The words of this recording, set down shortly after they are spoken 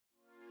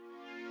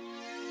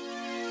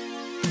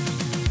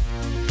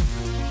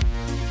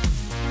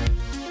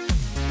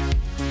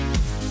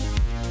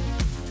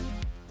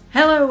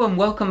Hello and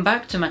welcome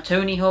back to my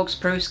Tony Hawk's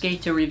Pro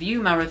Skater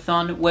review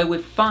marathon, where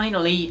we've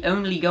finally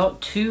only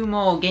got 2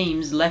 more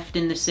games left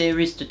in the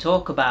series to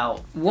talk about.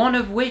 One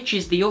of which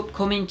is the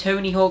upcoming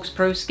Tony Hawk's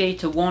Pro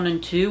Skater 1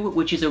 and 2,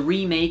 which is a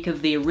remake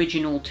of the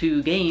original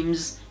 2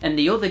 games, and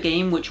the other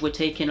game, which we're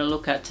taking a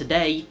look at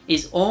today,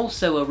 is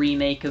also a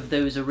remake of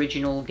those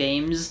original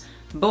games,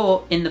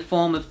 but in the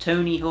form of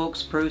Tony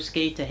Hawk's Pro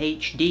Skater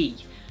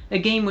HD, a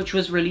game which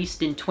was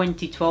released in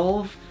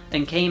 2012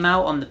 and came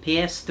out on the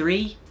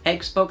PS3,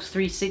 Xbox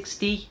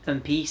 360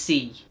 and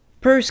PC.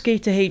 Pro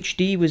Skater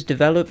HD was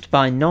developed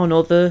by none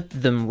other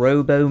than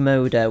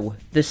Robomodo,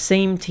 the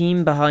same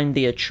team behind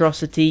the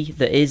atrocity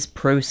that is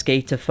Pro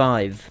Skater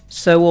 5.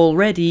 So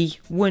already,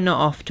 we're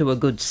not off to a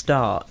good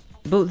start.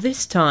 But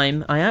this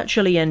time, I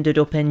actually ended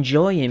up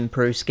enjoying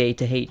Pro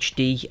Skater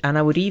HD, and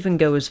I would even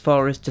go as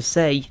far as to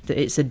say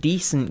that it's a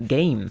decent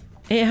game.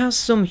 It has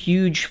some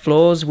huge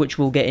flaws which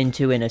we'll get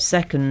into in a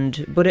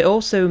second, but it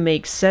also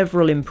makes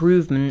several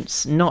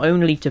improvements not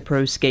only to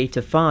Pro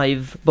Skater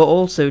 5, but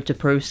also to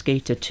Pro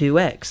Skater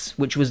 2X,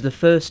 which was the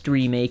first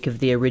remake of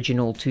the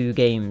original 2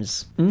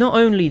 games. Not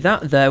only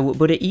that though,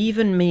 but it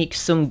even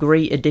makes some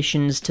great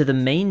additions to the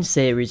main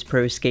series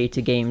Pro Skater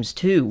games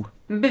too.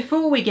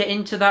 Before we get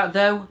into that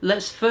though,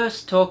 let's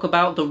first talk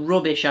about the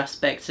rubbish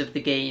aspects of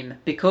the game,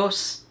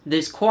 because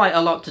there's quite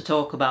a lot to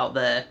talk about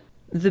there.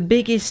 The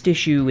biggest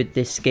issue with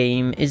this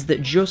game is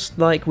that just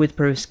like with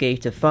Pro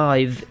Skater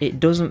 5, it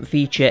doesn't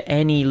feature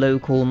any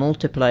local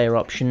multiplayer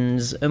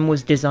options and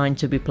was designed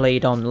to be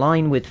played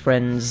online with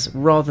friends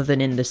rather than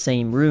in the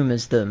same room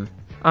as them.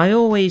 I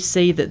always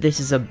say that this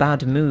is a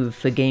bad move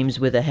for games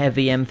with a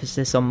heavy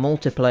emphasis on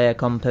multiplayer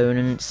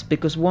components,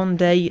 because one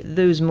day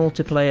those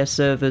multiplayer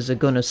servers are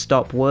gonna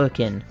stop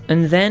working,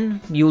 and then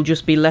you'll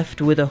just be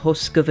left with a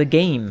husk of a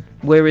game,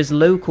 whereas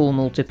local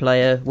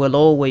multiplayer will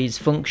always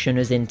function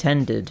as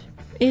intended.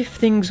 If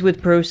things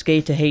with Pro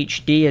Skater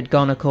HD had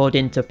gone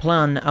according to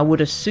plan, I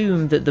would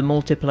assume that the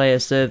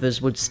multiplayer servers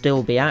would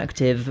still be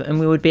active and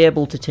we would be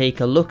able to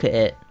take a look at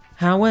it.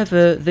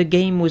 However, the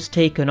game was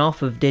taken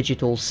off of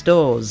digital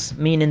stores,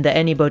 meaning that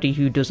anybody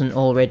who doesn't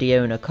already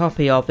own a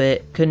copy of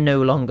it can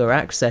no longer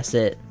access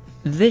it.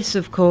 This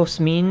of course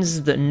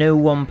means that no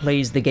one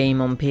plays the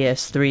game on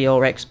PS3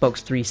 or Xbox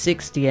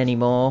 360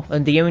 anymore,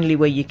 and the only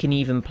way you can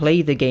even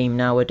play the game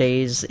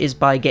nowadays is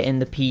by getting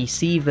the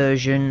PC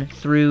version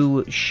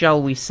through,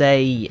 shall we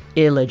say,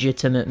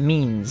 illegitimate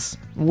means.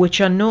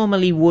 Which I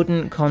normally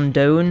wouldn't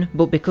condone,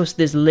 but because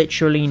there's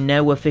literally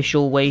no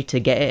official way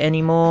to get it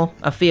anymore,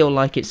 I feel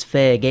like it's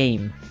fair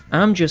game.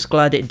 I'm just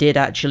glad it did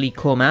actually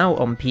come out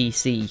on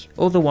PC,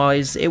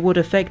 otherwise it would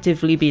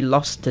effectively be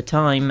lost to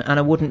time and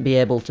I wouldn't be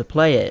able to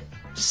play it.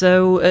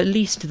 So at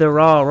least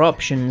there are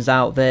options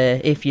out there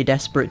if you're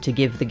desperate to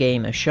give the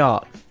game a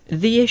shot.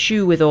 The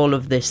issue with all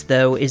of this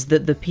though is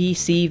that the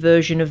PC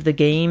version of the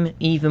game,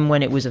 even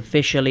when it was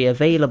officially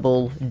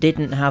available,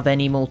 didn't have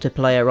any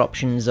multiplayer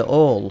options at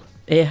all.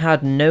 It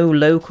had no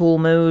local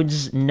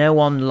modes, no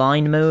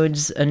online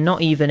modes, and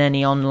not even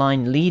any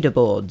online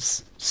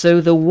leaderboards.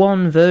 So the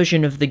one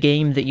version of the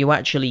game that you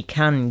actually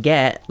can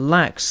get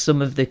lacks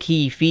some of the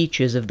key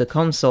features of the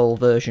console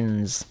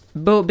versions.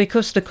 But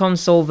because the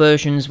console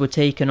versions were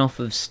taken off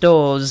of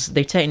stores,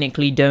 they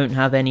technically don't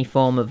have any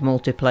form of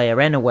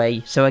multiplayer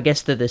anyway, so I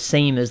guess they're the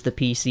same as the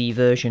PC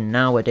version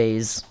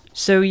nowadays.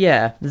 So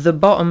yeah, the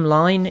bottom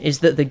line is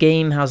that the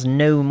game has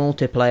no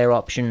multiplayer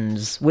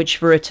options, which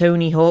for a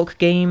Tony Hawk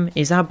game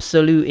is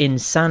absolute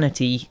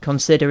insanity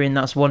considering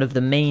that's one of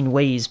the main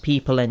ways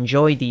people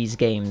enjoy these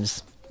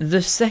games.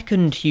 The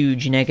second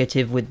huge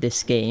negative with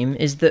this game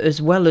is that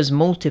as well as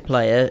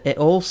multiplayer, it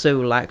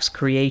also lacks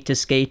Creator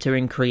Skater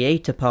and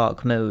Creator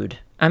Park mode.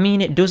 I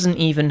mean, it doesn't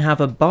even have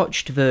a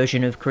botched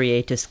version of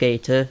Creator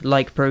Skater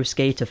like Pro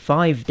Skater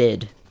 5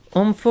 did.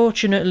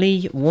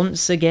 Unfortunately,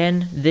 once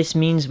again, this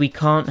means we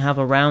can't have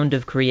a round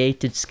of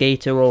Created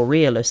Skater or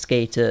Realer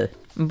Skater.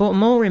 But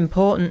more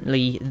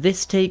importantly,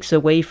 this takes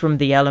away from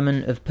the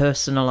element of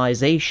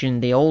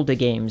personalisation the older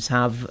games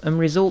have, and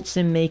results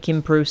in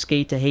making Pro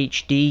Skater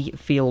HD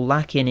feel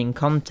lacking in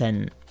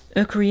content.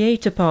 A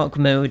Creator Park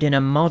mode in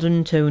a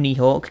modern Tony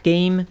Hawk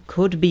game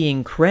could be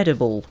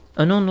incredible,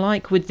 and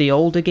unlike with the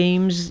older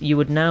games, you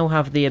would now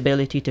have the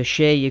ability to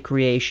share your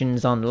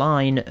creations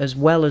online as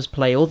well as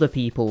play other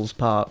people's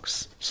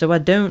parks, so I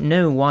don't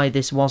know why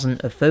this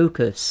wasn't a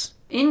focus.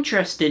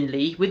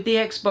 Interestingly, with the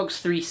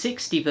Xbox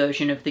 360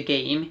 version of the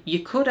game, you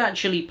could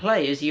actually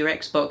play as your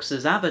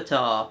Xbox's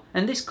avatar,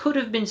 and this could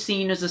have been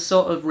seen as a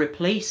sort of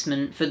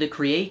replacement for the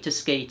Creator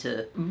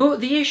Skater. But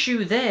the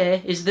issue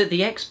there is that the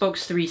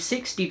Xbox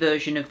 360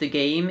 version of the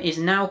game is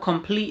now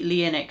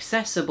completely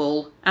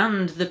inaccessible,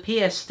 and the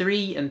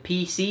PS3 and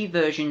PC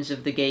versions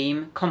of the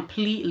game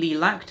completely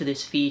lacked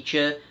this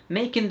feature,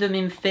 making them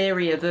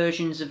inferior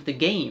versions of the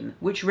game,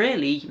 which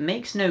really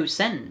makes no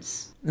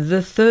sense.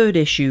 The third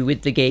issue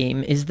with the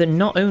game is that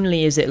not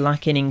only is it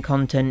lacking in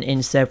content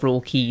in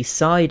several key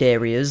side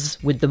areas,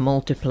 with the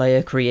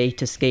multiplayer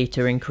Creator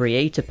Skater and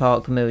Creator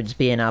Park modes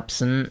being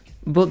absent,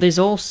 but there's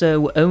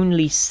also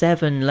only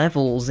 7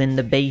 levels in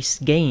the base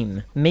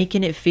game,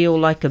 making it feel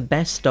like a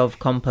best-of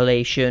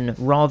compilation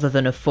rather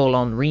than a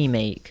full-on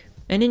remake.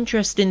 An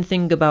interesting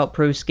thing about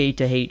Pro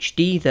Skater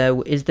HD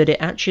though is that it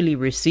actually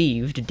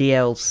received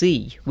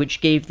DLC,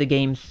 which gave the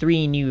game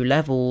 3 new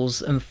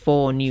levels and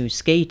 4 new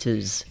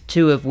skaters,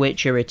 2 of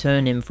which are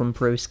returning from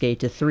Pro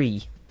Skater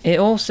 3. It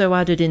also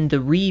added in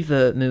the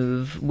revert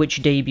move,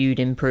 which debuted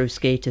in Pro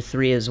Skater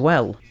 3 as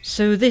well.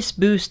 So this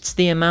boosts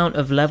the amount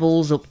of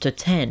levels up to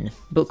 10,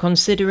 but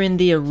considering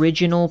the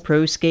original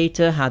Pro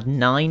Skater had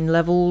 9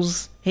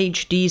 levels,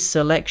 HD's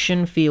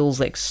selection feels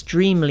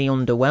extremely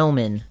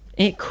underwhelming.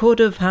 It could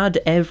have had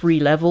every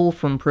level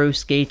from Pro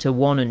Skater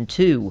 1 and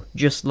 2,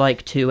 just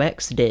like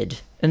 2X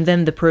did, and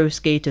then the Pro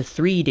Skater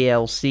 3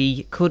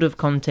 DLC could have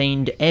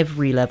contained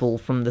every level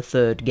from the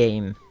third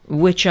game,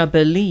 which I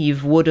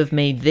believe would have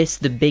made this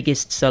the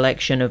biggest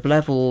selection of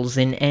levels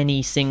in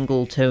any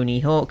single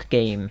Tony Hawk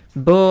game,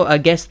 but I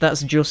guess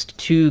that's just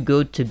too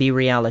good to be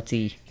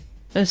reality.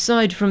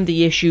 Aside from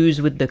the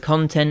issues with the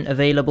content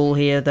available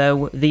here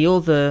though, the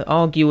other,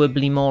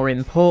 arguably more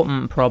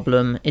important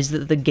problem is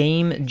that the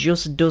game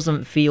just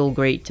doesn't feel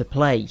great to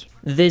play.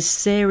 There's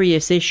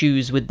serious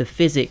issues with the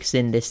physics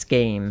in this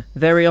game.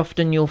 Very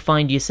often you'll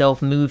find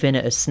yourself moving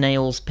at a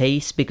snail's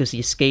pace because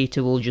your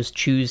skater will just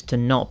choose to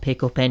not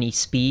pick up any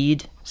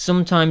speed.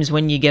 Sometimes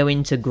when you go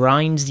into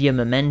grinds, your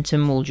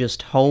momentum will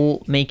just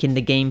halt, making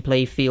the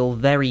gameplay feel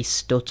very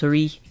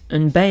stuttery.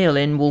 And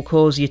bailing will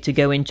cause you to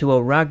go into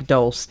a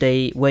ragdoll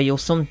state where you'll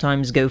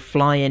sometimes go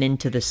flying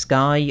into the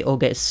sky or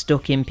get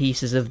stuck in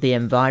pieces of the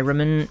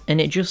environment, and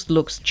it just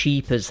looks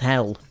cheap as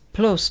hell.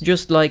 Plus,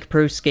 just like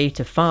Pro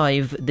Skater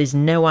 5, there's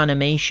no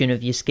animation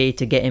of your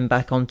skater getting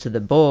back onto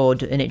the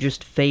board, and it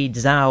just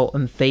fades out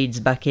and fades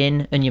back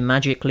in, and you're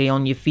magically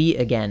on your feet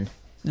again.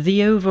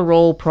 The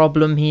overall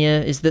problem here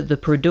is that the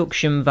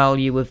production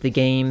value of the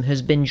game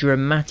has been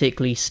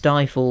dramatically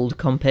stifled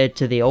compared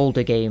to the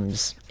older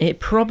games.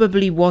 It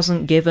probably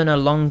wasn't given a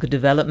long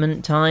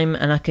development time,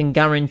 and I can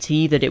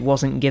guarantee that it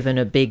wasn't given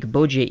a big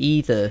budget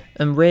either,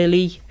 and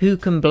really, who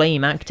can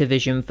blame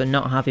Activision for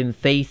not having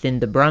faith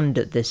in the brand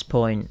at this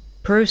point?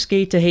 Pro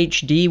Skater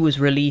HD was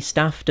released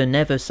after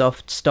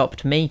Neversoft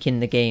stopped making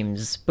the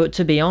games, but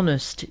to be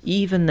honest,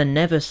 even the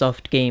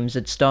Neversoft games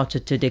had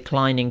started to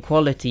decline in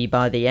quality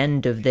by the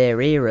end of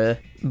their era.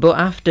 But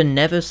after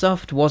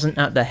Neversoft wasn't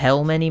at the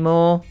helm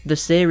anymore, the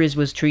series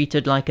was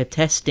treated like a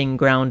testing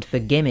ground for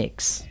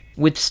gimmicks.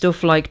 With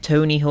stuff like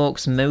Tony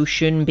Hawk's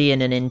Motion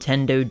being a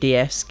Nintendo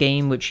DS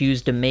game which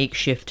used a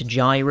makeshift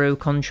gyro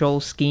control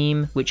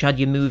scheme, which had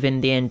you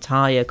moving the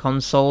entire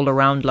console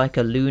around like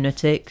a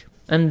lunatic.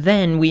 And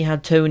then we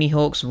had Tony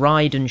Hawk's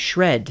Ride and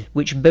Shred,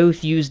 which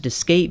both used a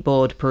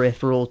skateboard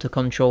peripheral to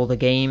control the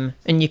game,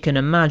 and you can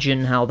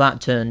imagine how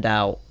that turned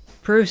out.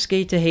 Pro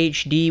Skater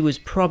HD was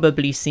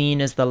probably seen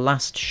as the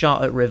last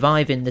shot at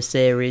reviving the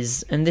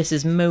series, and this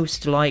is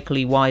most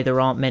likely why there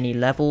aren't many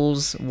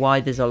levels, why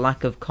there's a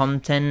lack of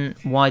content,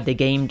 why the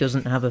game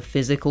doesn't have a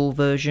physical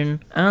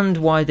version, and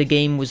why the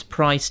game was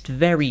priced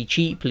very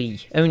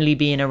cheaply, only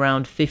being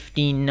around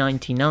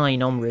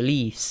 $15.99 on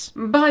release.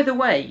 By the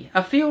way,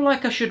 I feel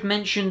like I should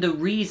mention the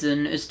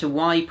reason as to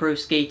why Pro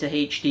Skater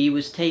HD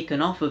was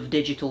taken off of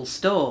digital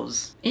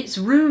stores. It's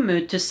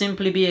rumoured to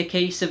simply be a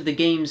case of the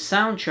game's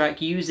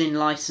soundtrack using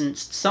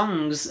licensed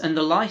songs and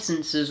the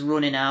licenses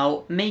running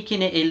out,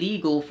 making it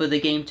illegal for the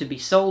game to be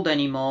sold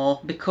anymore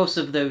because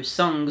of those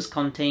songs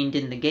contained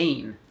in the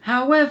game.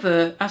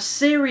 However, I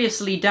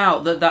seriously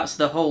doubt that that's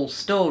the whole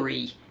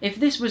story. If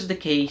this was the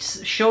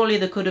case, surely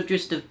they could have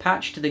just have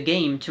patched the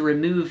game to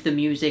remove the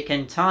music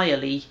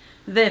entirely,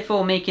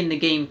 therefore making the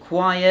game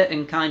quiet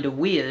and kinda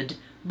weird,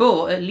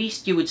 but at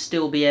least you would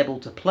still be able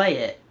to play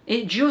it.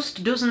 It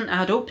just doesn't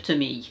add up to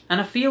me, and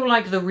I feel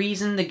like the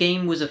reason the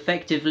game was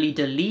effectively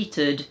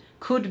deleted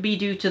could be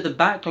due to the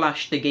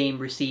backlash the game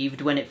received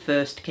when it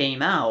first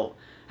came out.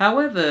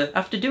 However,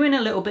 after doing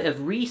a little bit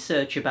of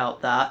research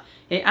about that,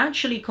 it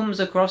actually comes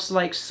across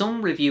like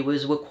some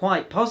reviewers were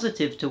quite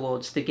positive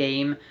towards the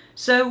game,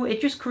 so it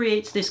just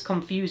creates this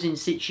confusing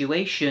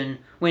situation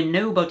when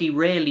nobody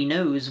really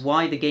knows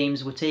why the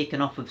games were taken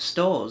off of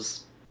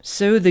stores.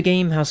 So the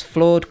game has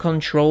flawed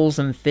controls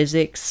and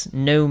physics,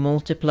 no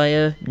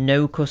multiplayer,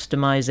 no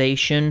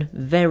customization,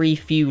 very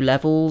few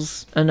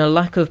levels, and a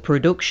lack of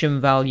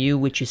production value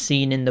which is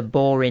seen in the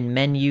boring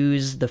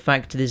menus, the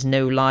fact there's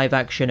no live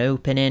action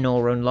opening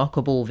or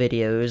unlockable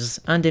videos,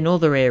 and in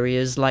other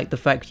areas like the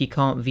fact you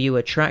can't view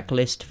a track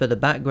list for the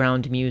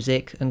background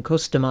music and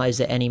customize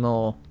it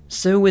anymore.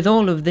 So with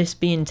all of this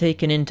being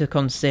taken into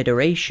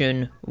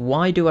consideration,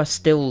 why do I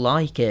still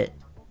like it?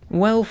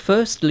 Well,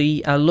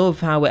 firstly, I love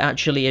how it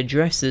actually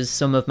addresses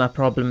some of my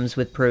problems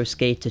with Pro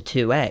Skater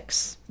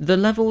 2X. The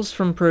levels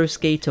from Pro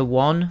Skater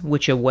 1,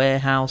 which are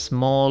warehouse,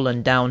 mall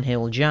and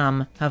downhill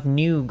jam, have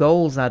new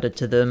goals added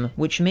to them,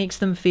 which makes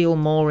them feel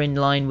more in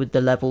line with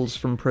the levels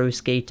from Pro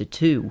Skater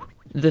 2.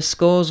 The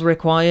scores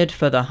required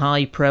for the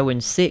high, pro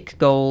and sick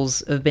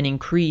goals have been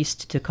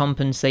increased to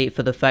compensate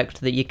for the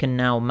fact that you can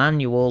now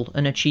manual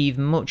and achieve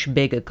much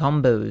bigger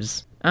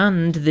combos.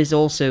 And there's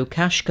also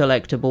cash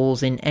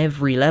collectibles in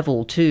every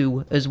level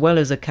too, as well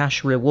as a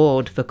cash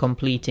reward for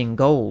completing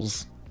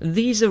goals.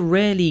 These are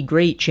really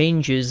great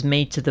changes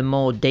made to the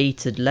more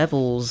dated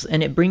levels,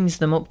 and it brings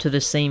them up to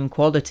the same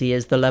quality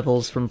as the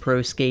levels from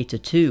Pro Skater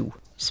 2.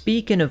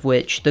 Speaking of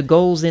which, the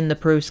goals in the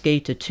Pro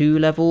Skater 2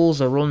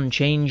 levels are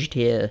unchanged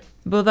here,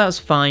 but that's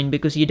fine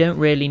because you don't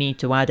really need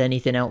to add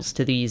anything else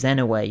to these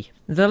anyway.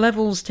 The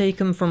levels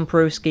taken from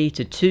Pro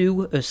Skater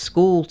 2 are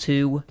School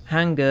 2,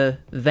 Hangar,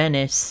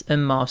 Venice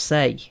and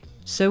Marseille.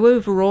 So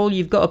overall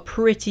you've got a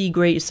pretty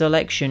great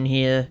selection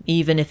here,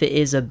 even if it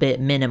is a bit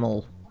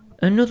minimal.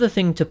 Another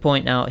thing to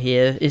point out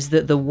here is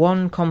that the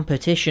one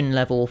competition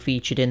level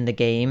featured in the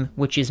game,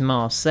 which is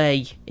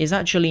Marseille, is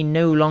actually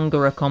no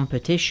longer a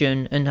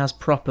competition and has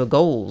proper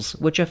goals,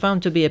 which I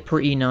found to be a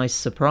pretty nice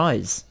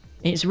surprise.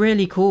 It's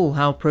really cool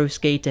how Pro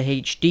Skater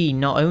HD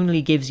not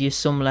only gives you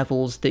some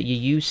levels that you're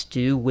used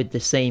to with the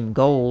same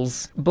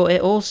goals, but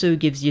it also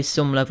gives you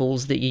some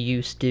levels that you're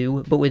used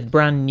to, but with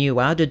brand new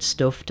added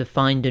stuff to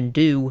find and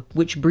do,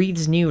 which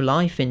breathes new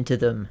life into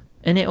them.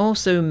 And it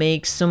also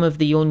makes some of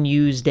the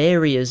unused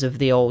areas of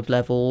the old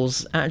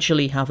levels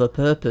actually have a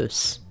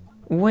purpose.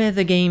 Where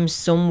the game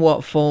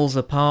somewhat falls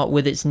apart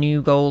with its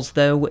new goals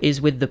though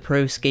is with the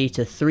Pro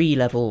Skater 3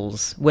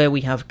 levels, where we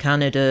have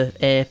Canada,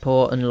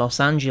 Airport and Los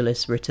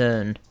Angeles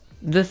return.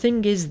 The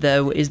thing is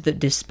though is that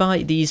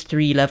despite these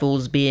 3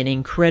 levels being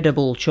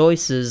incredible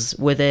choices,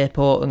 with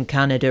Airport and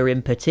Canada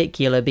in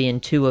particular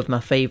being 2 of my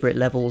favourite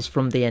levels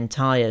from the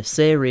entire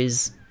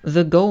series,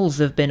 the goals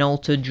have been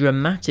altered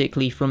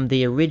dramatically from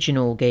the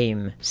original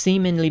game,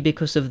 seemingly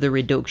because of the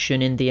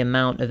reduction in the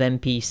amount of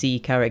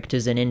NPC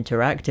characters and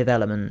interactive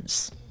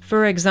elements.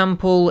 For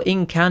example,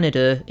 in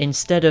Canada,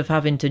 instead of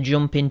having to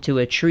jump into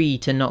a tree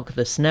to knock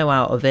the snow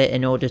out of it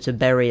in order to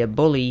bury a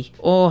bully,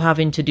 or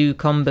having to do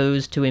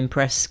combos to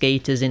impress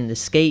skaters in the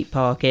skate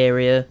park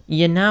area,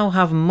 you now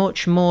have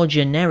much more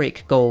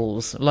generic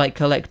goals, like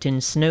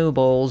collecting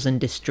snowballs and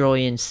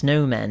destroying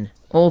snowmen.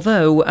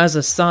 Although, as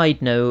a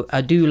side note,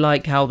 I do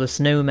like how the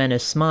snowmen are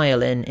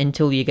smiling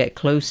until you get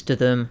close to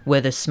them,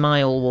 where the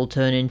smile will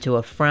turn into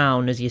a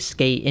frown as you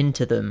skate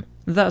into them.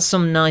 That's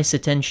some nice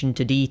attention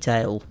to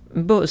detail.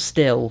 But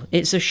still,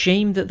 it's a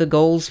shame that the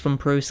goals from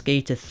Pro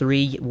Skater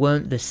 3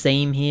 weren't the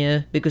same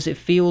here, because it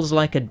feels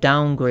like a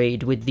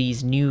downgrade with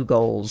these new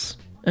goals.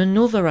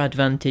 Another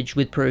advantage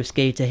with Pro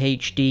Skater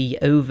HD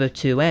over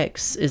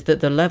 2X is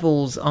that the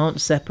levels aren't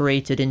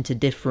separated into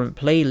different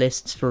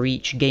playlists for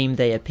each game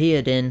they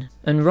appeared in,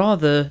 and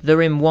rather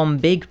they're in one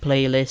big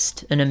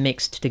playlist and are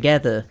mixed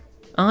together.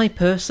 I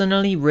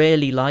personally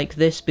really like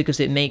this because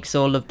it makes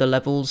all of the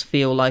levels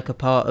feel like a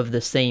part of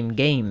the same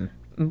game.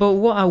 But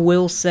what I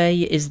will say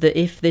is that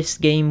if this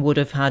game would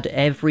have had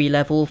every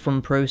level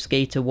from Pro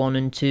Skater 1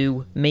 and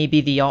 2,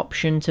 maybe the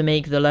option to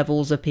make the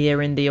levels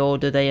appear in the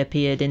order they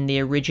appeared in the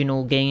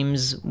original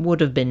games would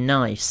have been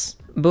nice.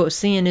 But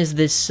seeing as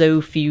there's so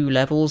few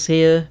levels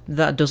here,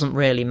 that doesn't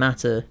really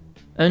matter.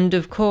 And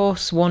of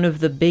course, one of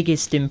the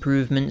biggest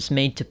improvements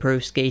made to Pro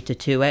Skater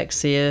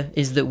 2X here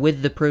is that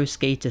with the Pro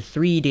Skater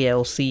 3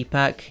 DLC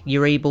pack,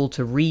 you're able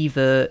to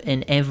revert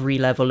in every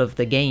level of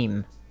the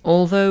game.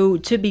 Although,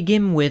 to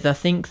begin with, I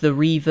think the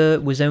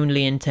revert was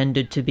only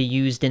intended to be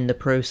used in the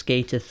Pro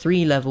Skater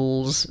 3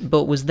 levels,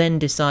 but was then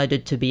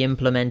decided to be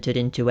implemented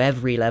into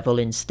every level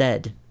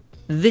instead.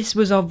 This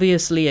was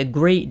obviously a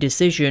great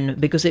decision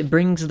because it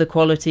brings the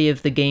quality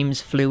of the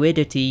game's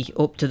fluidity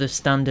up to the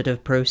standard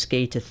of Pro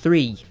Skater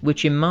 3,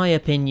 which in my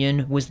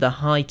opinion was the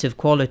height of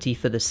quality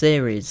for the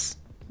series.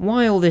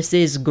 While this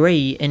is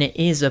great and it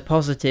is a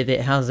positive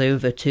it has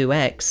over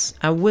 2X,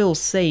 I will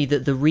say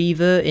that the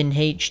revert in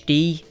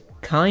HD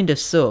kinda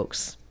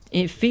sucks.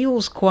 It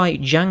feels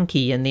quite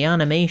janky and the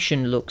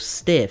animation looks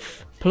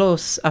stiff.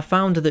 Plus, I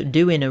found that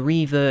doing a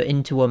revert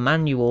into a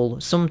manual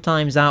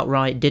sometimes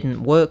outright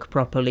didn't work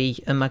properly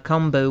and my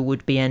combo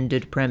would be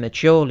ended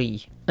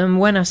prematurely. And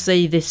when I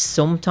say this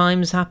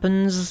sometimes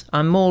happens,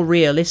 I more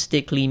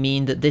realistically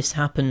mean that this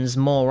happens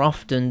more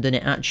often than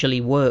it actually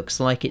works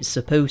like it's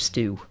supposed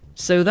to.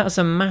 So that's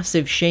a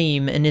massive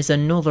shame and is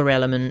another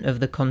element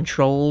of the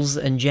controls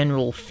and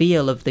general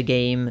feel of the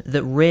game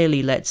that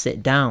really lets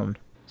it down.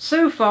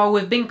 So far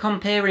we've been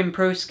comparing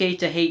Pro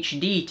Skater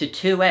HD to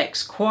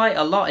 2X quite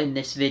a lot in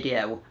this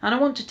video, and I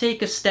want to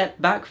take a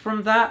step back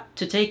from that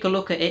to take a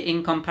look at it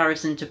in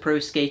comparison to Pro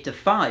Skater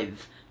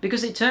 5,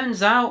 because it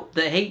turns out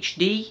that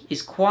HD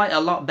is quite a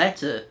lot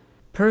better.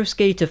 Pro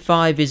Skater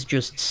 5 is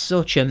just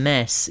such a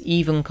mess,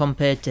 even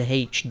compared to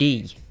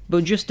HD.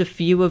 But just a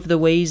few of the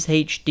ways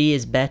HD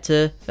is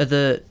better are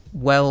that,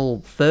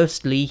 well,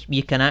 firstly,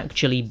 you can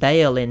actually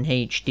bail in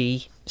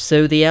HD.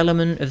 so the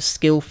element of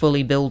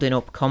skillfully building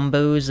up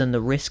combos and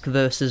the risk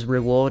versus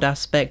reward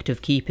aspect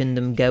of keeping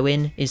them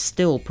going is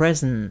still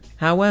present.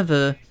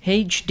 However,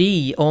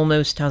 HD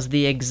almost has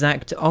the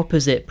exact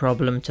opposite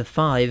problem to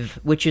 5,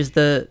 which is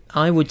that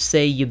I would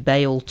say you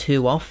bail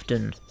too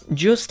often.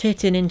 Just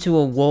hitting into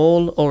a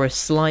wall or a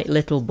slight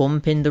little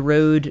bump in the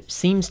road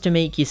seems to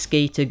make your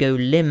skater go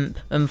limp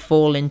and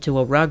fall into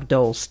a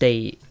ragdoll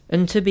state.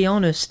 And to be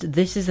honest,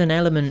 this is an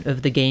element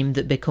of the game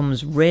that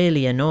becomes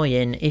really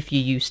annoying if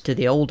you're used to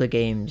the older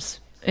games.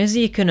 As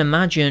you can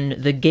imagine,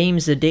 the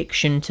game's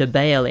addiction to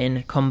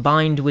bailing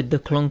combined with the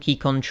clunky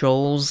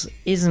controls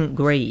isn't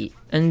great,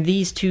 and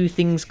these two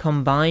things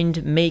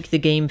combined make the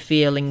game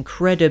feel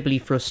incredibly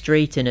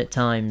frustrating at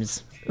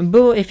times.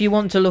 But if you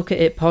want to look at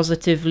it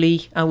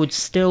positively, I would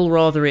still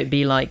rather it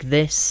be like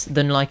this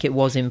than like it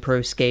was in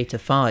Pro Skater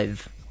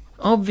 5.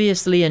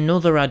 Obviously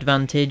another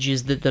advantage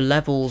is that the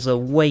levels are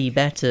way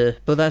better,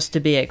 but that's to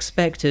be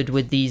expected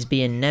with these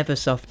being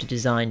Neversoft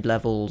designed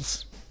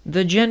levels.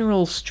 The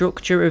general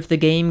structure of the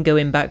game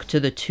going back to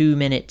the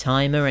 2-minute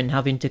timer and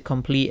having to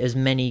complete as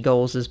many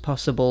goals as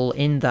possible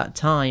in that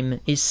time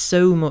is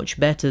so much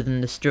better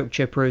than the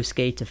structure Pro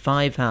Skater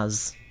 5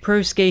 has.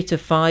 Pro Skater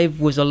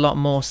 5 was a lot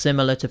more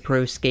similar to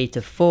Pro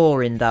Skater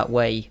 4 in that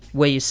way,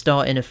 where you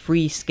start in a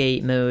free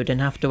skate mode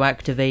and have to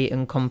activate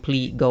and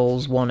complete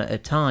goals one at a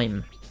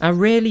time. I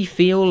really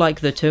feel like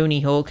the Tony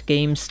Hawk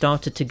games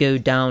started to go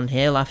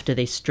downhill after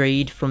they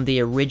strayed from the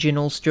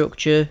original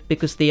structure,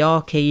 because the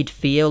arcade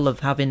feel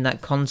of having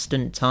that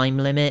constant time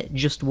limit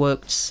just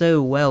worked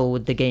so well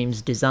with the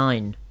game's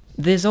design.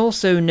 There's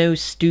also no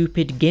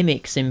stupid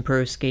gimmicks in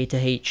Pro Skater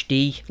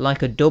HD,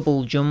 like a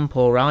double jump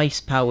or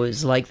ice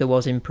powers like there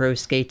was in Pro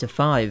Skater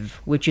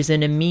 5, which is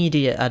an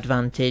immediate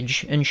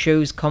advantage and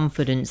shows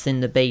confidence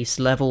in the base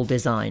level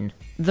design.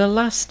 The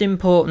last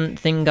important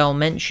thing I'll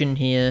mention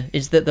here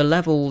is that the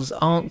levels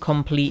aren't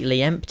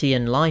completely empty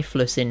and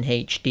lifeless in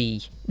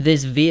HD.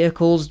 There's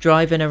vehicles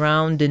driving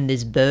around and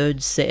there's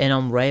birds sitting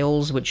on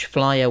rails which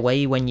fly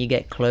away when you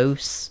get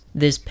close.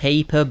 There's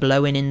paper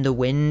blowing in the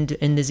wind,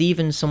 and there's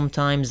even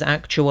sometimes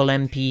actual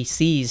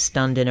NPCs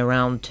standing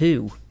around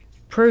too.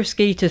 Pro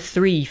Skater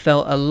 3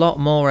 felt a lot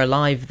more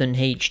alive than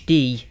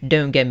HD.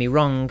 Don't get me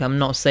wrong, I'm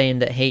not saying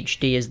that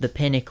HD is the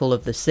pinnacle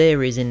of the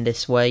series in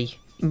this way.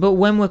 But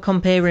when we're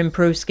comparing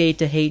Pro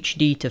Skater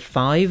HD to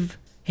 5,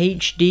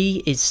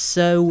 HD is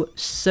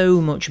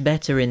so much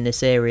better in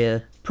this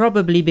area.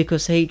 Probably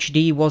because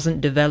HD wasn't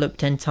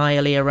developed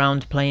entirely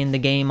around playing the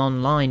game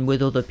online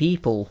with other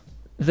people.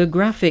 The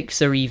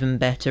graphics are even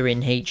better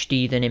in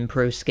HD than in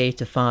Pro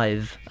Skater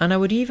 5, and I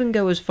would even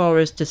go as far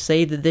as to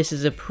say that this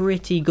is a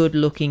pretty good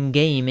looking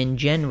game in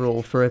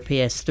general for a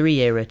PS3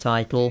 era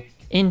title.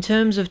 In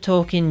terms of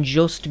talking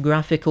just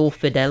graphical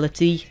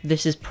fidelity,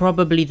 this is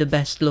probably the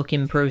best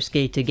looking Pro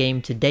Skater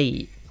game to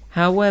date.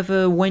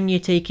 However, when you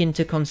take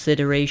into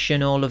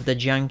consideration all of the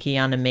janky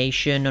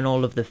animation and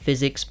all of the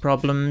physics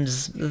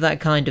problems,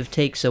 that kind of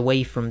takes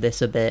away from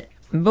this a bit.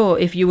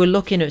 But if you were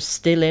looking at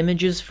still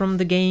images from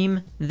the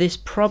game, this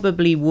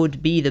probably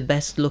would be the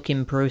best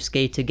looking Pro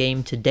Skater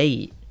game to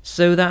date.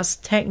 So that's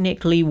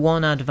technically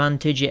one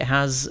advantage it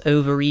has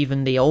over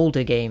even the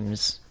older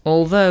games.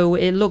 Although,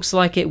 it looks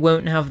like it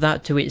won't have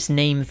that to its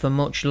name for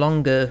much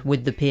longer,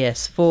 with the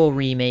PS4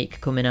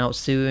 remake coming out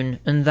soon,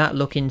 and that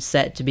looking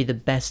set to be the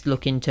best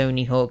looking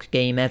Tony Hawk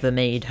game ever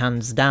made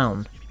hands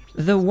down.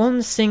 The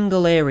one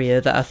single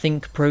area that I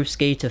think Pro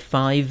Skater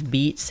 5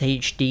 beats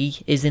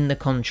HD is in the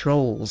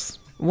controls.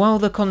 While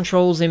the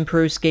controls in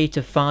Pro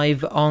Skater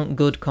 5 aren't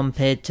good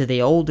compared to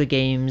the older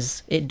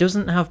games, it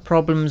doesn't have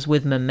problems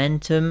with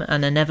momentum,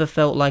 and I never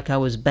felt like I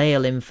was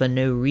bailing for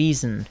no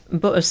reason.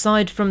 But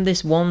aside from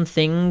this one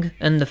thing,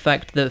 and the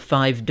fact that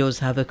 5 does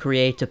have a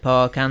creator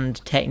park and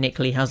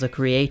technically has a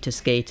creator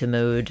skater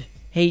mode,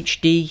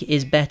 HD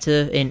is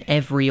better in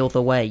every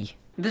other way.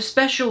 The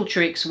special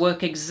tricks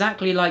work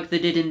exactly like they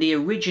did in the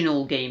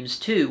original games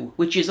too,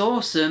 which is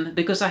awesome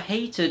because I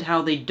hated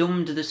how they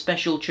dumbed the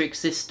special trick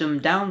system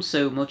down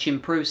so much in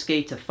Pro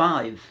Skater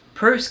 5.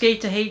 Pro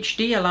Skater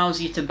HD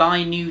allows you to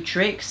buy new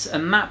tricks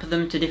and map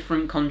them to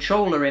different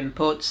controller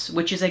inputs,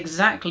 which is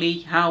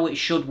exactly how it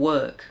should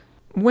work.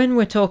 When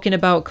we're talking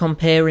about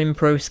comparing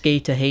Pro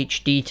Skater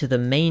HD to the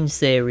main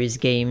series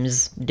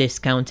games,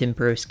 discounting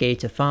Pro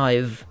Skater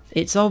 5,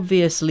 it's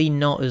obviously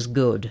not as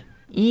good.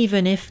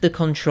 Even if the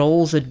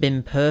controls had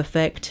been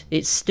perfect,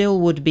 it still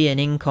would be an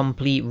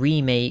incomplete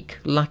remake,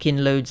 lacking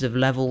loads of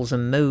levels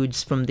and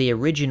modes from the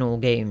original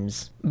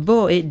games.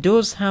 But it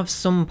does have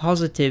some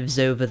positives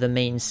over the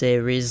main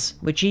series,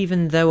 which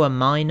even though are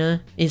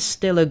minor, is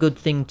still a good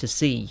thing to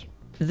see.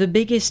 The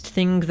biggest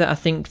thing that I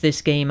think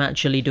this game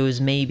actually does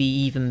maybe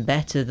even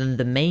better than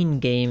the main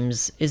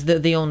games is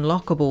that the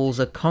unlockables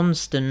are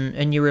constant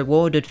and you're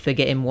rewarded for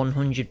getting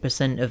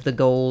 100% of the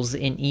goals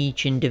in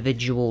each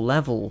individual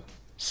level.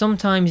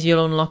 Sometimes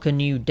you'll unlock a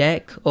new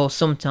deck, or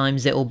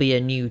sometimes it'll be a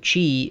new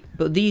cheat,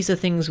 but these are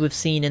things we've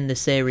seen in the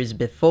series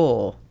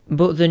before.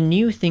 But the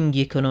new thing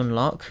you can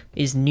unlock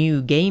is new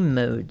game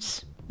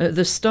modes. At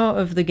the start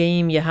of the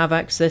game you have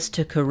access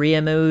to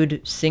career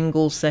mode,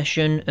 single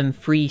session and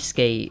free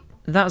skate.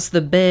 That's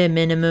the bare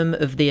minimum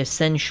of the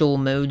essential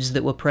modes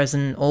that were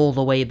present all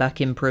the way back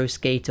in Pro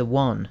Skater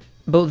 1.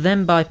 But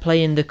then by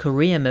playing the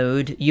career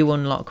mode, you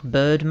unlock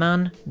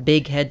Birdman,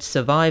 Big Head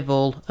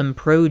Survival and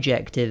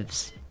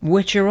Projectives,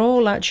 which are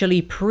all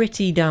actually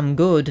pretty damn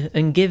good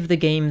and give the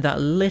game that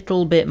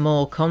little bit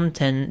more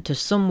content to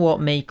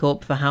somewhat make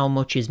up for how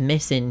much is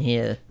missing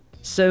here.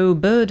 So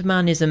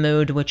Birdman is a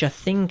mode which I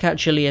think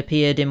actually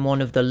appeared in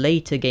one of the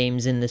later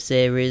games in the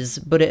series,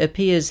 but it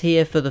appears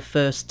here for the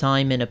first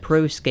time in a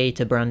Pro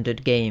Skater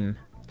branded game.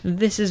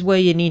 This is where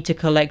you need to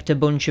collect a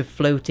bunch of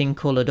floating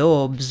coloured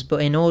orbs,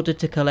 but in order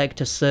to collect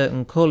a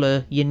certain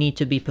colour, you need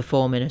to be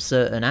performing a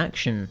certain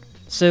action.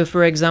 So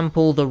for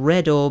example, the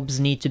red orbs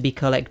need to be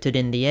collected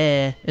in the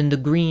air, and the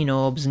green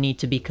orbs need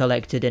to be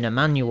collected in a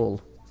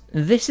manual.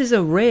 This is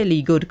a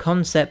really good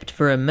concept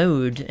for a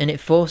mode, and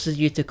it forces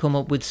you to come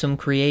up with some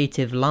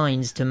creative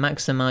lines to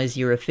maximise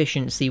your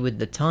efficiency with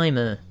the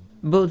timer.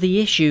 But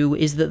the issue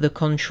is that the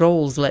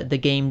controls let the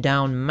game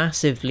down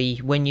massively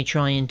when you're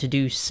trying to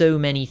do so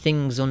many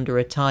things under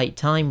a tight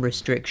time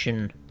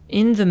restriction.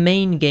 In the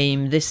main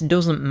game this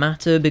doesn't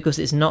matter because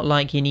it's not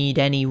like you need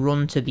any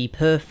run to be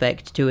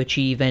perfect to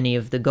achieve any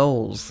of the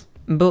goals.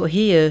 But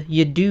here,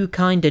 you do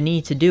kinda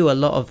need to do a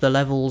lot of the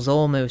levels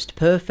almost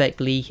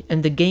perfectly,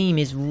 and the game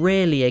is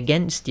really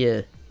against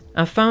you.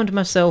 I found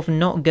myself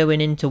not going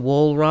into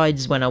wall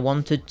rides when I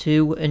wanted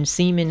to, and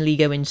seemingly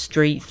going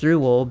straight through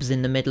orbs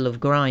in the middle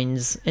of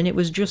grinds, and it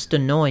was just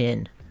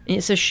annoying.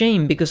 It's a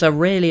shame because I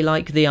really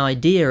like the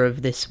idea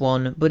of this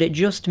one, but it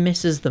just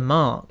misses the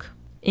mark.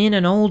 In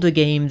an older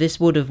game this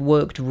would have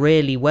worked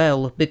really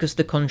well because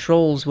the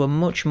controls were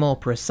much more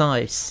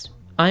precise.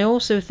 I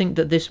also think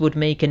that this would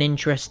make an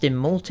interesting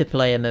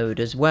multiplayer mode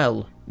as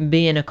well,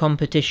 being a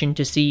competition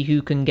to see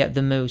who can get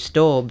the most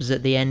orbs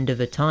at the end of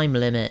a time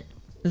limit.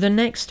 The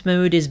next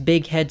mode is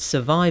Big Head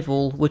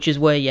Survival, which is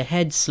where your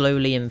head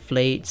slowly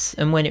inflates,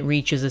 and when it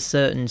reaches a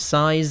certain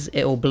size,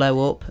 it'll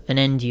blow up and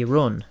end your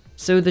run.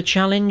 So the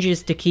challenge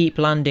is to keep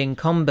landing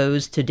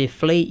combos to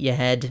deflate your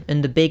head,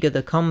 and the bigger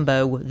the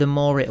combo, the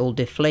more it'll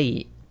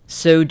deflate.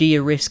 So do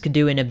you risk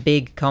doing a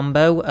big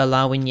combo,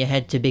 allowing your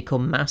head to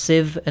become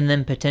massive, and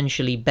then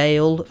potentially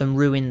bail and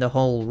ruin the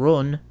whole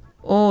run?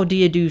 Or do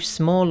you do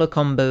smaller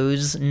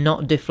combos,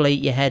 not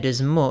deflate your head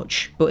as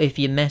much, but if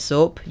you mess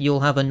up,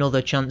 you'll have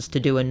another chance to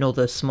do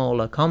another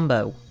smaller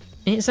combo?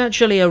 It's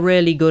actually a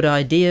really good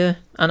idea,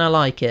 and I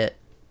like it.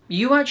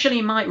 You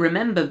actually might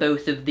remember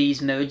both of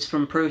these modes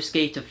from Pro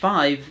Skater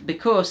 5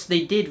 because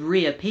they did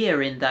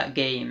reappear in that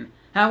game.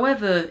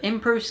 However, in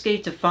Pro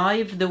Skater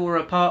 5 they were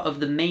a part of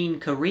the main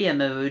career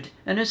mode,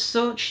 and as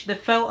such they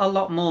felt a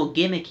lot more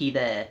gimmicky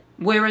there.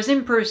 Whereas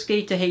in Pro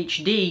Skater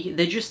HD,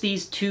 they're just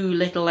these two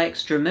little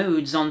extra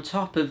modes on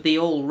top of the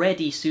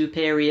already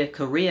superior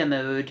career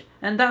mode,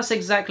 and that's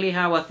exactly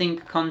how I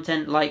think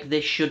content like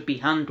this should be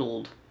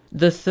handled.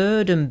 The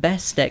third and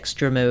best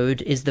extra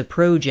mode is the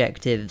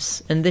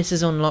Projectives, and this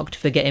is unlocked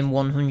for getting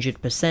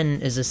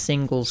 100% as a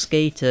single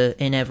skater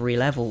in every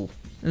level.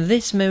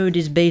 This mode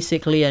is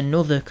basically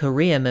another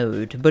career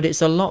mode, but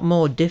it's a lot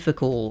more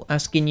difficult,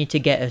 asking you to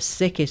get a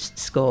sickest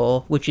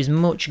score, which is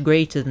much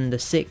greater than the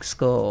sick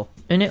score.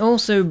 And it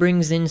also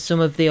brings in some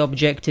of the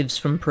objectives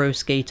from Pro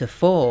Skater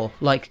 4,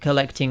 like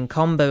collecting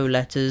combo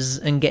letters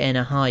and getting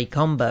a high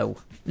combo.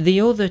 The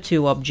other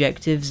two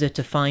objectives are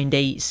to find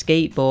 8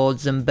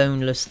 skateboards and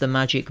boneless the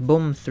magic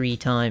bum 3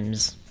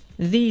 times.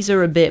 These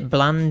are a bit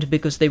bland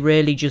because they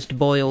really just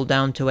boil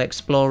down to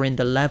exploring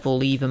the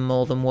level even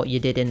more than what you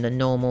did in the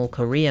normal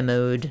career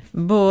mode,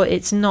 but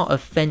it's not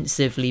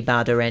offensively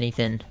bad or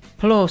anything.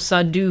 Plus,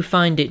 I do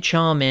find it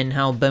charming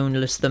how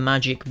Boneless the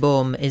Magic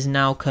Bum is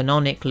now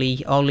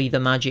canonically Ollie the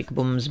Magic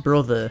Bum's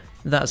brother.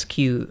 That's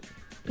cute.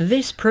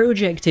 This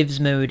Projectives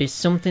mode is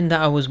something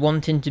that I was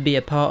wanting to be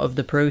a part of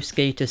the Pro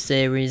Skater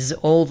series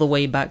all the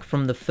way back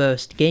from the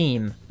first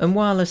game, and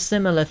while a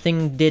similar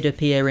thing did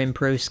appear in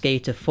Pro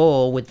Skater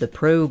 4 with the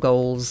Pro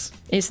Goals,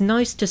 it's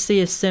nice to see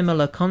a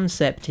similar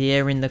concept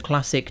here in the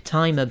classic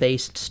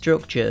timer-based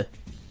structure.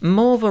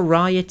 More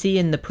variety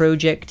in the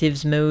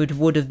Projectives mode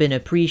would have been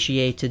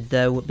appreciated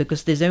though,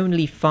 because there's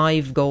only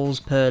 5 goals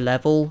per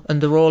level,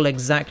 and they're all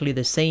exactly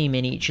the same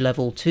in each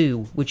level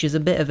too, which is a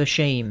bit of a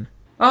shame.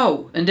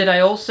 Oh, and did I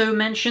also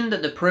mention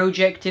that the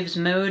Projectives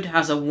mode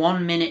has a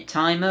 1-minute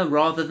timer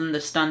rather than the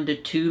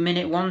standard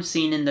 2-minute one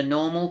seen in the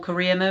normal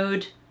career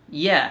mode?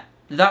 Yeah,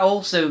 that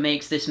also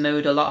makes this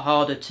mode a lot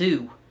harder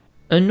too.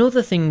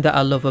 Another thing that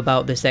I love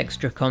about this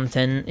extra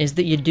content is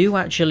that you do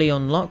actually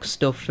unlock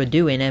stuff for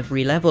doing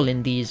every level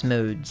in these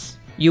modes.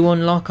 You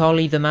unlock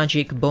Ollie the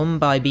Magic Bum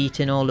by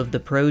beating all of the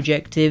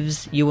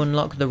Projectives, you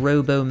unlock the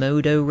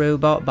Robomodo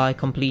robot by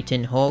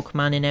completing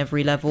Hawkman in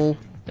every level,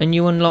 and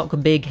you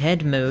unlock Big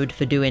Head mode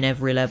for doing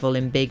every level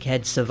in Big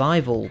Head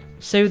Survival.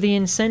 So the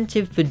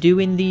incentive for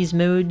doing these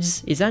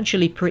modes is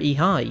actually pretty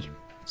high.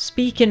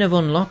 Speaking of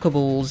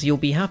unlockables, you'll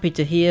be happy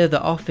to hear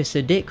that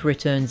Officer Dick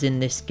returns in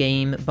this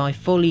game by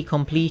fully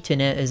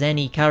completing it as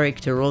any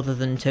character other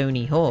than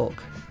Tony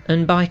Hawk.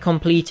 and by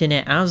completing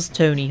it as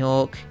Tony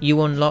Hawk,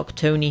 you unlock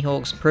Tony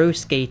Hawk's Pro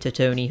Skater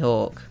Tony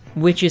Hawk,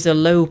 which is a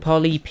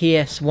low-poly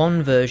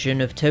PS1 version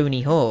of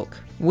Tony Hawk,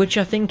 which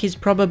I think is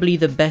probably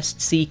the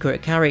best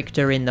secret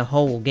character in the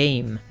whole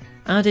game.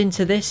 Adding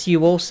to this,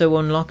 you also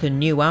unlock a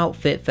new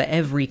outfit for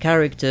every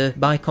character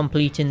by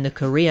completing the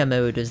career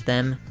mode as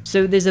them,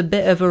 so there's a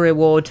bit of a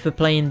reward for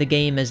playing the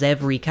game as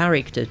every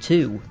character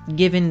too,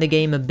 giving the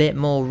game a bit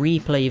more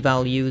replay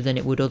value than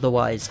it would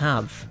otherwise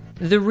have.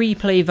 The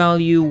replay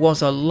value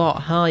was a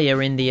lot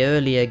higher in the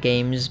earlier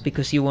games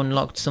because you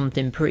unlocked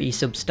something pretty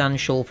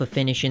substantial for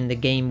finishing the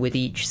game with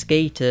each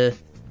skater,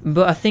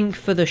 but I think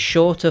for the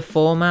shorter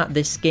format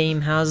this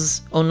game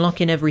has,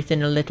 unlocking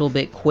everything a little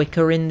bit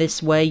quicker in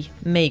this way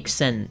makes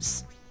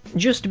sense.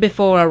 Just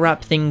before I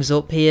wrap things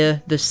up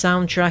here, the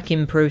soundtrack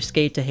in Pro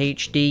Skater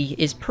HD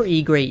is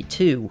pretty great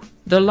too.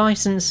 The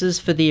licenses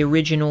for the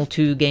original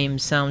 2 game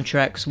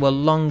soundtracks were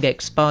long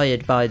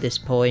expired by this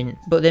point,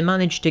 but they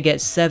managed to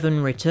get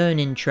 7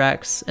 returning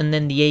tracks, and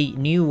then the 8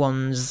 new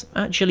ones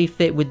actually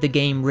fit with the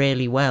game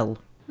really well.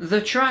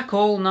 The track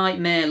All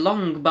Nightmare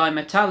Long by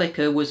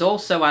Metallica was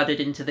also added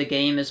into the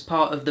game as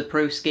part of the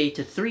Pro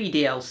Skater 3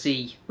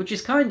 DLC, which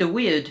is kinda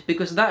weird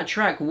because that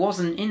track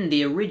wasn't in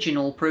the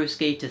original Pro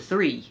Skater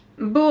 3.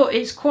 But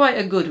it's quite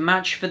a good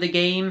match for the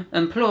game,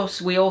 and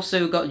plus we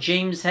also got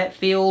James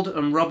Hetfield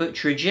and Robert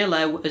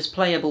Trujillo as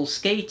playable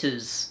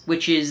skaters,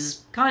 which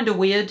is kinda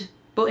weird,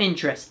 but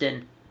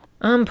interesting.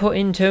 I'm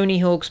putting Tony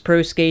Hawk's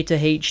Pro Skater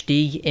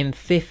HD in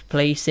 5th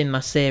place in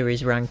my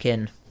series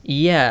ranking.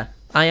 Yeah,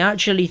 I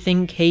actually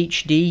think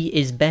HD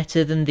is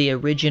better than the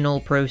original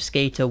Pro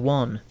Skater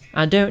 1.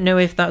 I don't know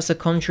if that's a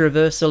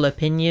controversial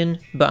opinion,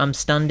 but I'm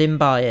standing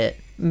by it.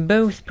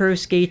 Both Pro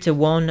Skater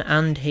 1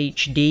 and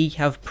HD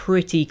have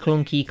pretty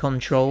clunky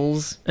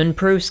controls, and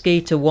Pro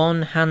Skater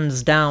 1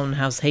 hands down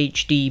has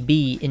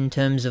HDB in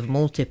terms of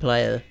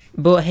multiplayer.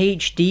 But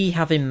HD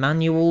having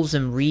manuals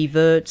and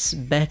reverts,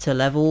 better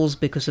levels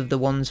because of the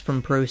ones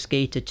from Pro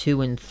Skater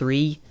 2 and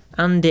 3,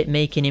 and it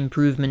making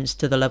improvements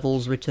to the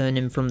levels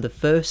returning from the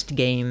first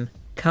game,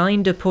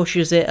 kinda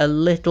pushes it a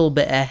little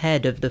bit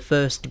ahead of the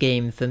first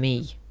game for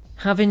me.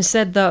 Having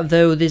said that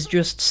though, there's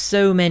just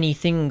so many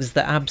things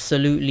that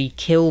absolutely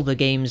kill the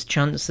game's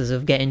chances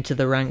of getting to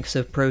the ranks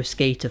of Pro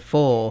Skater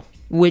 4,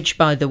 which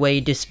by the way,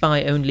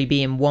 despite only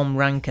being 1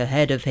 rank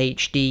ahead of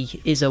HD,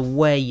 is a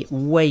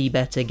way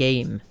better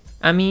game.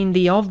 I mean,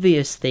 the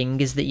obvious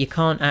thing is that you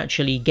can't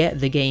actually get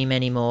the game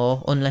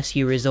anymore unless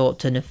you resort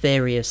to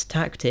nefarious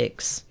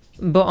tactics.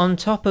 But on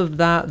top of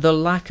that, the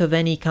lack of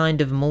any kind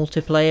of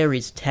multiplayer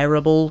is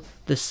terrible,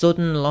 the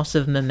sudden loss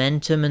of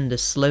momentum and the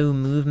slow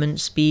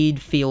movement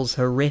speed feels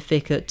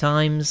horrific at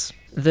times.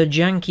 The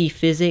janky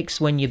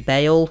physics when you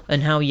bail,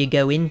 and how you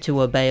go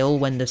into a bail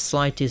when the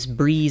slightest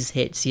breeze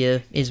hits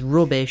you, is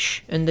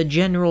rubbish, and the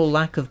general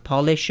lack of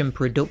polish and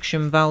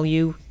production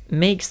value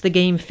makes the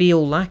game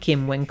feel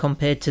lacking when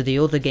compared to the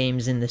other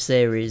games in the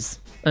series.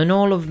 And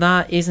all of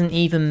that isn't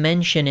even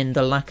mentioning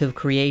the lack of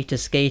Creator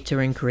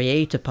Skater and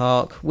Creator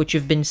Park, which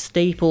have been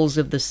staples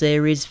of the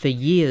series for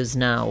years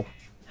now.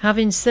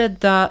 Having said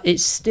that,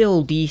 it's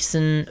still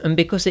decent, and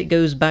because it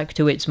goes back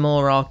to its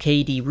more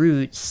arcadey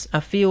roots,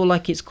 I feel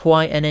like it's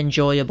quite an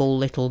enjoyable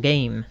little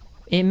game.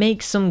 It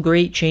makes some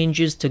great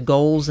changes to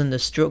goals and the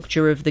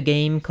structure of the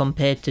game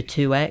compared to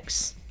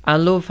 2X. I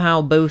love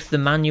how both the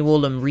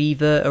manual and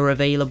revert are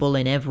available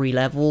in every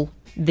level.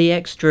 The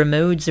extra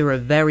modes are a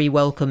very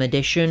welcome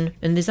addition,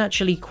 and there's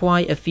actually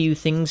quite a few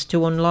things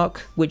to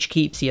unlock, which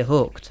keeps you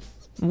hooked.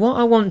 What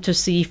I want to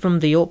see from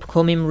the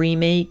upcoming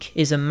remake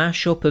is a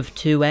mashup of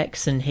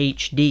 2X and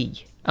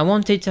HD. I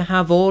wanted to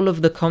have all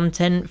of the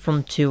content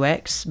from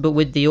 2X, but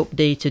with the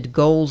updated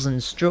goals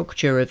and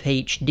structure of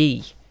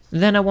HD.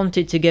 Then I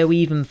wanted to go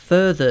even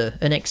further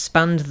and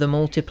expand the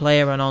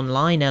multiplayer and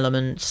online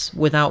elements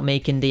without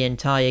making the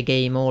entire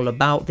game all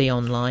about the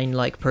online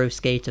like Pro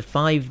Skater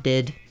 5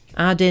 did.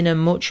 Add in a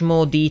much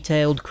more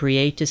detailed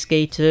Creator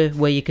Skater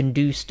where you can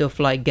do stuff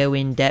like go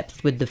in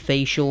depth with the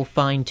facial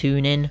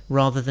fine-tuning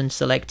rather than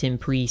selecting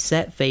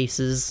preset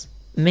faces.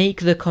 Make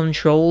the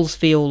controls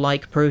feel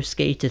like Pro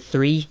Skater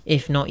 3,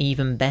 if not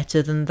even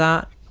better than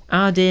that.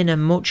 Add in a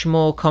much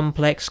more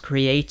complex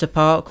Creator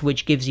Park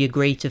which gives you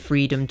greater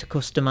freedom to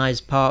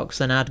customize parks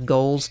and add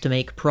goals to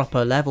make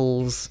proper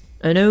levels.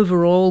 And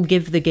overall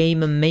give the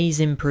game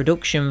amazing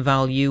production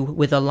value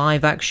with a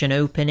live action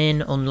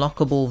opening,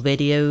 unlockable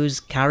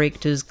videos,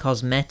 characters,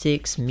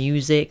 cosmetics,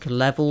 music,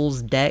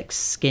 levels, decks,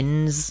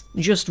 skins.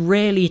 Just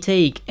really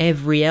take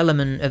every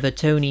element of a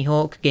Tony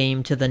Hawk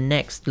game to the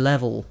next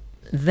level.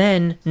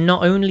 Then,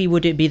 not only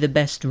would it be the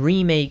best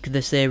remake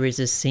the series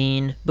has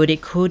seen, but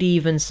it could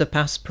even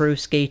surpass Pro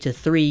Skater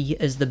 3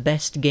 as the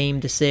best game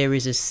the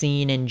series has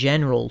seen in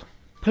general.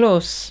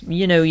 Plus,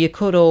 you know, you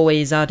could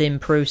always add in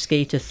Pro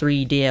Skater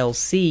 3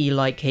 DLC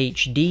like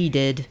HD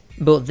did,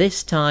 but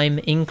this time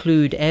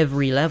include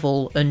every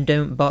level and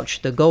don't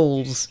botch the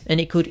goals,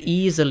 and it could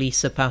easily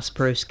surpass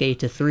Pro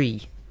Skater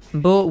 3.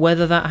 But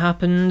whether that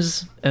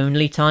happens,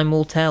 only time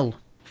will tell.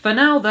 For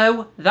now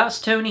though,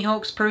 that's Tony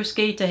Hawk's Pro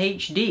Skater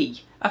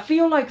HD. I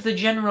feel like the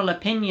general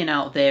opinion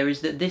out there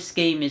is that this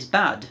game is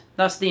bad.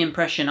 That's the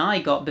impression I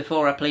got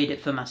before I played it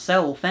for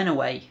myself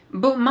anyway.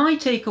 But my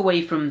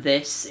takeaway from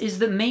this is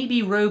that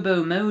maybe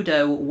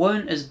Robomodo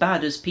weren't as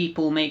bad as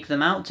people make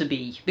them out to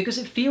be, because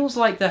it feels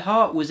like their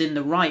heart was in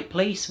the right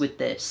place with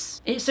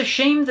this. It's a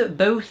shame that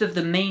both of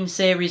the main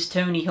series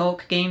Tony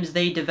Hawk games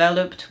they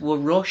developed were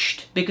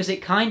rushed, because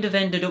it kind of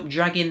ended up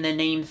dragging their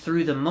name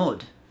through the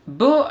mud.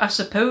 But I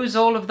suppose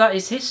all of that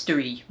is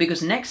history,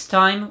 because next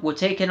time we're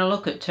taking a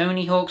look at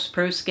Tony Hawk's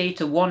Pro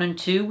Skater 1 and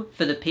 2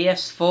 for the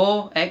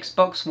PS4,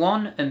 Xbox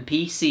One and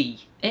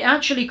PC. It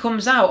actually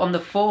comes out on the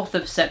 4th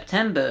of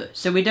September,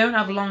 so we don't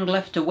have long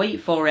left to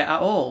wait for it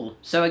at all.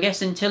 So I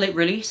guess until it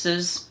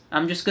releases,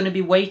 I'm just going to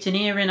be waiting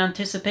here in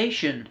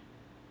anticipation.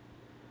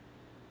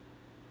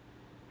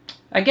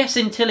 I guess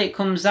until it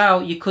comes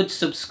out, you could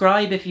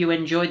subscribe if you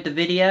enjoyed the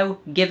video,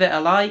 give it a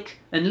like,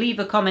 and leave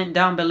a comment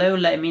down below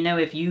letting me know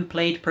if you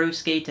played Pro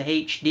Skater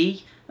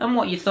HD and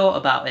what you thought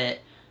about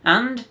it.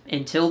 And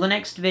until the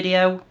next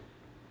video,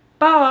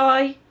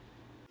 bye!